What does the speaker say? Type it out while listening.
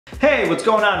Hey, what's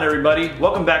going on everybody?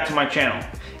 Welcome back to my channel.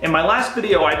 In my last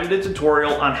video, I did a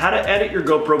tutorial on how to edit your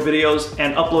GoPro videos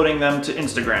and uploading them to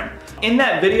Instagram. In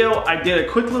that video, I did a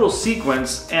quick little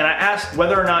sequence and I asked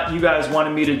whether or not you guys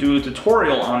wanted me to do a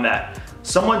tutorial on that.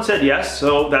 Someone said yes,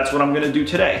 so that's what I'm gonna do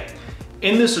today.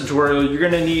 In this tutorial, you're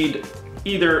gonna need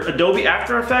either Adobe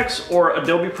After Effects or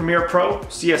Adobe Premiere Pro,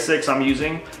 CS6 I'm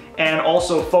using, and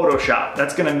also Photoshop.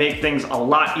 That's gonna make things a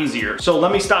lot easier. So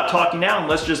let me stop talking now and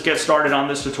let's just get started on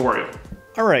this tutorial.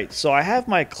 All right, so I have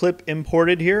my clip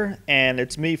imported here and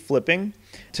it's me flipping.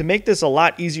 To make this a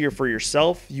lot easier for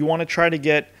yourself, you wanna try to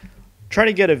get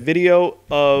a video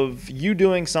of you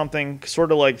doing something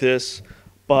sort of like this,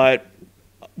 but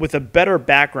with a better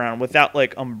background, without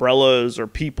like umbrellas or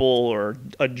people or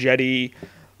a jetty.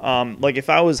 Like if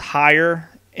I was higher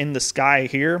in the sky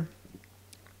here,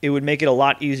 it would make it a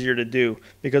lot easier to do,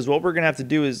 because what we're gonna have to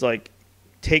do is like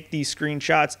take these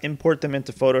screenshots, import them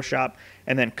into Photoshop,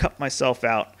 and then cut myself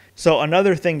out. So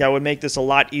another thing that would make this a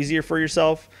lot easier for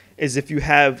yourself is if you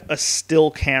have a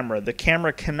still camera. The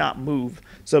camera cannot move.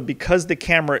 So because the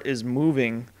camera is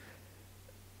moving,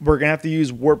 we're gonna have to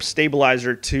use warp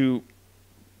stabilizer to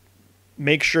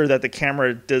make sure that the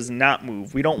camera does not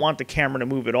move. We don't want the camera to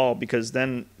move at all, because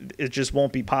then it just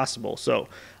won't be possible. So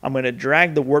I'm going to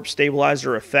drag the warp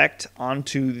stabilizer effect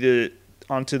onto the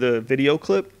video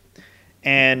clip,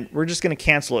 and we're just going to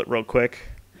cancel it real quick.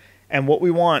 And what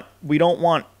we don't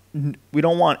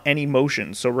want any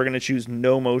motion, so we're going to choose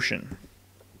no motion.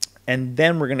 And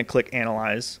then we're going to click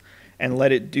analyze and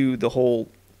let it do the whole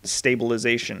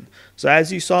stabilization. So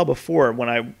as you saw before when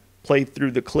I played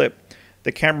through the clip,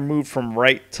 the camera moved from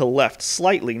right to left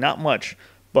slightly, not much,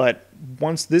 but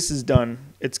once this is done,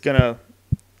 it's gonna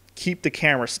keep the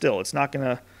camera still. It's not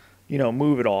gonna,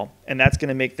 move at all, and that's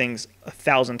gonna make things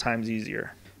 1,000 times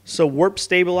easier. So warp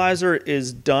stabilizer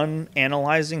is done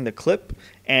analyzing the clip,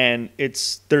 and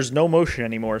there's no motion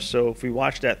anymore. So if we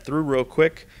watch that through real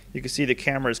quick, you can see the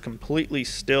camera is completely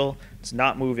still. It's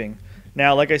not moving.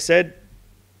 Now, like I said,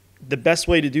 the best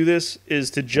way to do this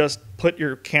is to just put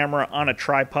your camera on a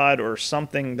tripod or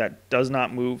something that does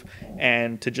not move,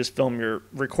 and to just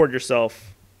record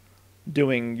yourself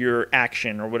doing your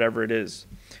action or whatever it is.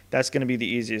 That's going to be the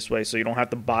easiest way, so you don't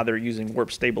have to bother using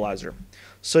warp stabilizer.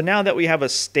 So now that we have a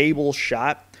stable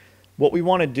shot, what we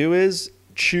want to do is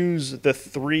choose the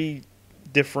 3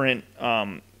 different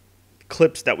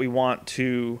clips that we want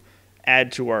to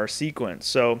add to our sequence.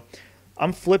 So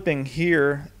I'm flipping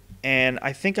here, and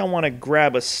I think I want to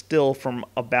grab a still from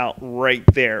about right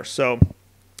there. So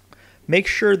make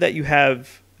sure that you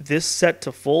have this set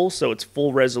to full, so it's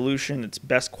full resolution, it's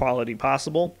best quality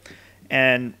possible.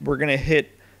 And we're going to hit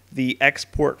the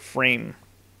export frame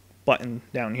button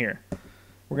down here.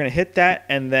 We're going to hit that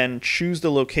and then choose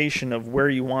the location of where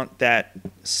you want that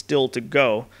still to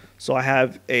go. So I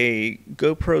have a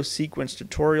GoPro sequence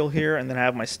tutorial here, and then I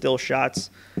have my still shots.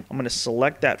 I'm going to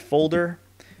select that folder.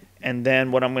 And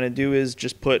then what I'm going to do is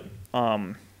just put,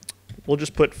 we'll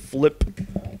just put flip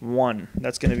 1.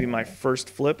 That's going to be my first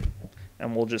flip,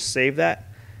 and we'll just save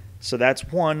that. So that's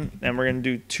 1, and we're going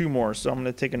to do 2 more. So I'm going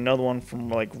to take another one from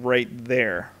like right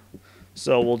there.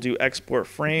 So we'll do export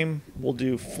frame, we'll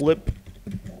do flip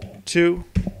 2,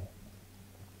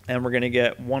 and we're going to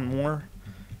get 1 more.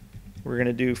 We're going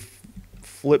to do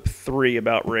flip 3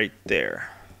 about right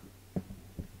there.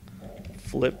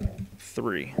 Flip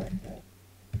 3.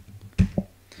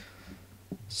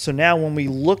 So now when we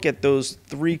look at those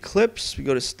 3 clips, we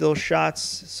go to still shots.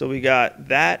 So we got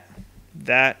that,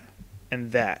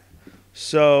 and that.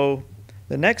 So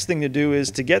the next thing to do is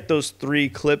to get those 3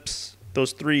 clips,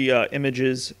 those 3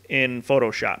 images in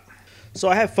Photoshop. So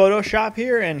I have Photoshop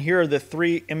here, and here are the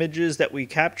 3 images that we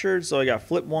captured. So I got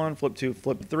flip 1, flip 2,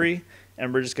 flip 3,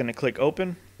 and we're just going to click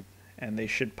open, and they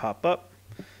should pop up.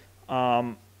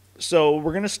 So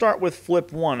we're going to start with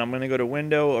flip 1. I'm going to go to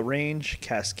Window, Arrange,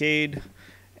 Cascade,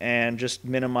 and just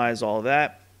minimize all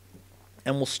that,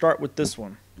 and we'll start with this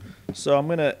one. So I'm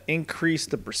going to increase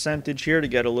the percentage here to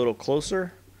get a little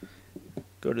closer.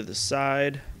 Go to the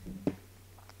side,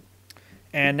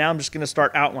 and now I'm just going to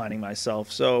start outlining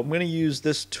myself. So I'm going to use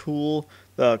this tool,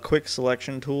 the quick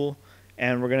selection tool,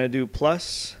 and we're going to do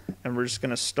plus, and we're just going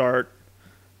to start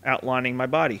outlining my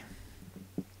body.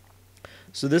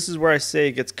 So this is where I say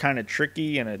it gets kind of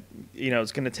tricky, and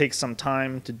it's going to take some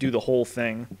time to do the whole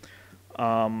thing.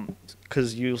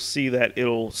 Because you'll see that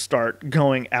it'll start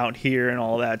going out here and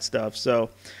all that stuff.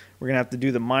 So we're going to have to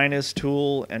do the minus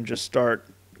tool and just start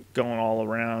going all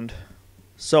around.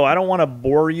 So I don't want to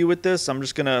bore you with this. I'm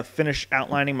just going to finish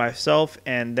outlining myself,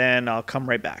 and then I'll come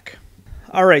right back.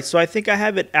 All right, so I think I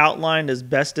have it outlined as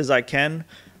best as I can.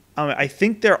 I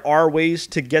think there are ways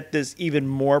to get this even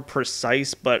more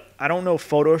precise, but I don't know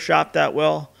Photoshop that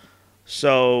well,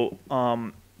 so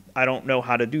I don't know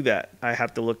how to do that. I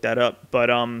have to look that up, but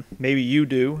maybe you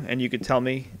do, and you could tell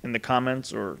me in the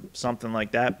comments or something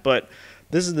like that. But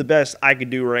this is the best I could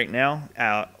do right now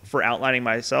for outlining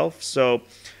myself. So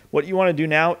what you want to do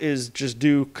now is just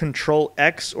do Control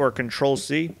X or Control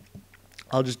C.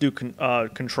 I'll just do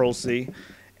Control C,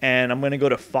 and I'm going to go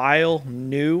to File,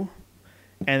 New,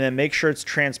 and then make sure it's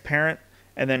transparent,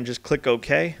 and then just click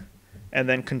OK, and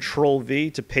then Control V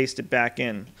to paste it back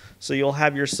in. So you'll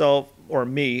have yourself, or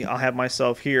me, I'll have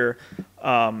myself here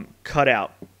cut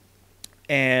out.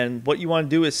 And what you want to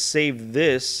do is save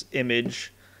this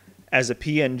image as a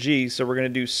PNG. So we're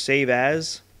going to do Save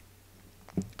As,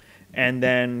 and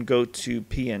then go to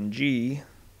PNG,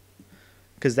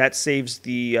 because that saves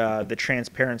the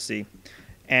transparency.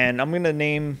 And I'm going to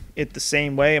name it the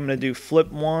same way. I'm going to do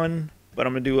flip1, but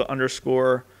I'm going to do an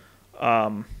underscore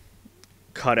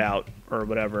cutout or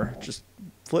whatever. Just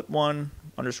flip1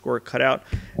 underscore cutout,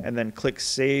 and then click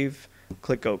Save,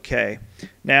 click OK.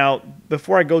 Now,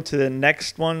 before I go to the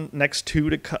next two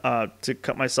to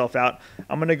cut myself out,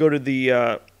 I'm going to go to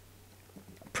the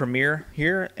Premiere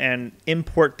here and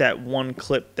import that one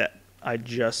clip that I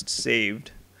just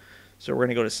saved. So we're going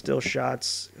to go to Still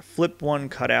Shots, flip1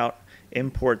 cutout,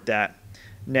 import that.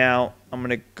 Now I'm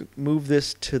going to move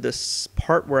this to this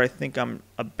part where I think I'm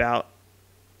about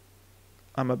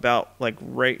like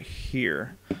right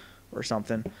here or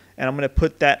something, and I'm going to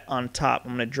put that on top. I'm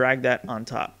going to drag that on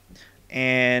top,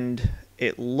 and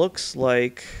it looks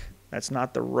like that's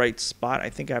not the right spot. I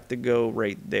think I have to go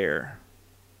right there.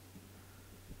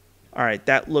 All right,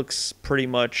 that looks pretty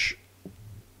much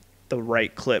the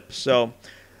right clip. So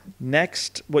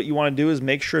next, what you want to do is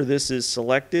make sure this is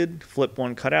selected,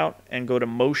 flip1 cutout, and go to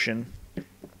Motion,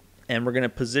 and we're going to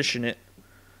position it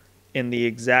in the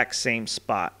exact same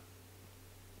spot.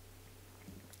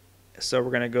 So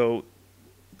we're going to go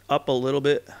up a little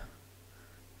bit,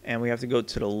 and we have to go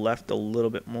to the left a little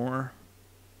bit more,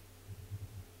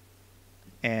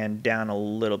 and down a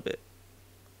little bit.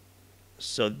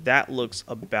 So that looks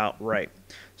about right.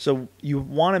 So you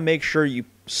want to make sure you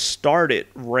start it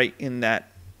right in that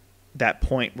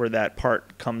point where that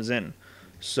part comes in.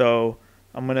 So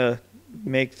I'm going to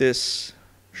make this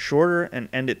shorter and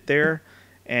end it there,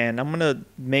 and I'm going to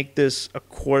make this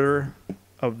 1/4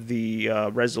 of the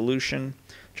resolution,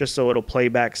 just so it'll play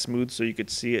back smooth so you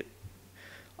could see it.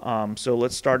 So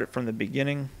let's start it from the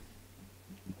beginning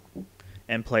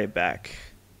and play it back.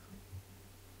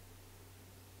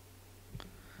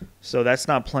 So that's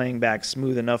not playing back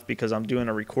smooth enough because I'm doing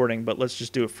a recording, but let's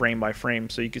just do it frame by frame.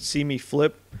 So you could see me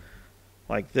flip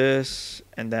like this,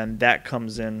 and then that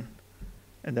comes in,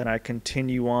 and then I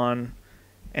continue on,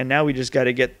 and now we just got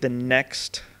to get the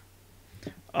next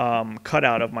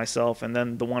cutout of myself, and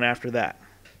then the one after that.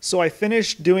 So I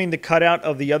finished doing the cutout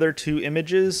of the other two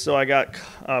images. So I got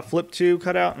flip 2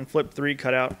 cutout and flip 3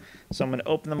 cutout. So I'm going to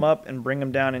open them up and bring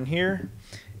them down in here.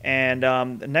 And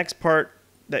the next part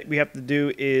that we have to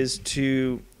do is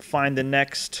to find the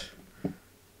next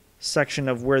section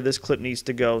of where this clip needs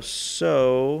to go.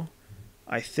 So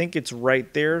I think it's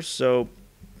right there. So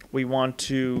we want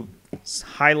to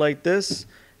highlight this,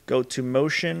 go to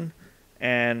Motion,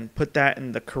 and put that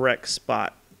in the correct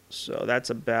spot. So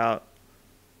that's about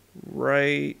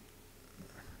right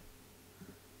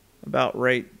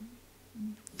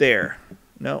there.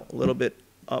 No, a little bit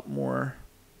up more.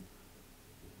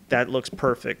 That looks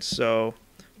perfect. So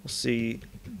we'll see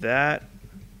that,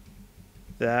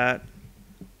 and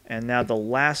now the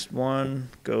last one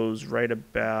goes right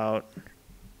about,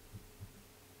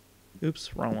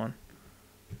 oops, wrong one.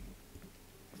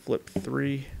 Flip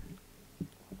 3.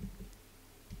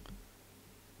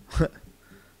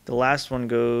 The last one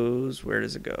goes, where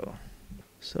does it go?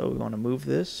 So we want to move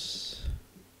this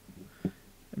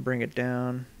and bring it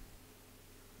down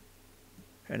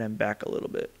and then back a little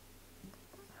bit.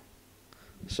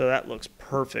 So that looks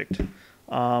perfect.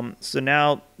 So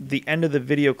now the end of the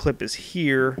video clip is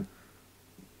here.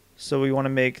 So we want to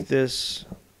make this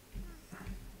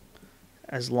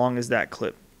as long as that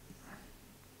clip.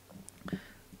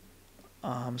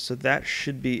 So that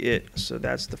should be it. So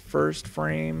that's the first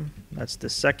frame, that's the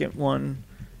second one,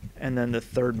 and then the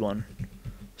third one.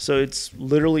 So it's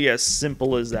literally as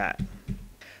simple as that.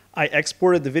 I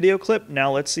exported the video clip.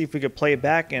 Now let's see if we could play it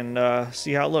back and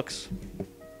see how it looks.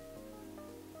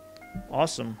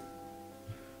 Awesome.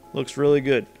 Looks really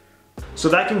good. So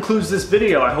that concludes this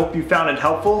video. I hope you found it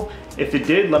helpful. If it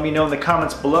did, let me know in the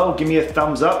comments below. Give me a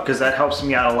thumbs up because that helps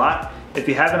me out a lot. If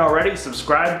you haven't already,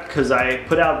 subscribe because I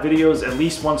put out videos at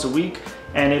least once a week.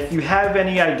 And if you have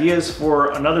any ideas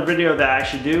for another video that I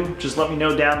should do, just let me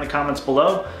know down in the comments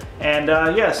below. And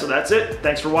yeah, so that's it.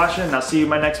 Thanks for watching, and I'll see you in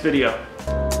my next video.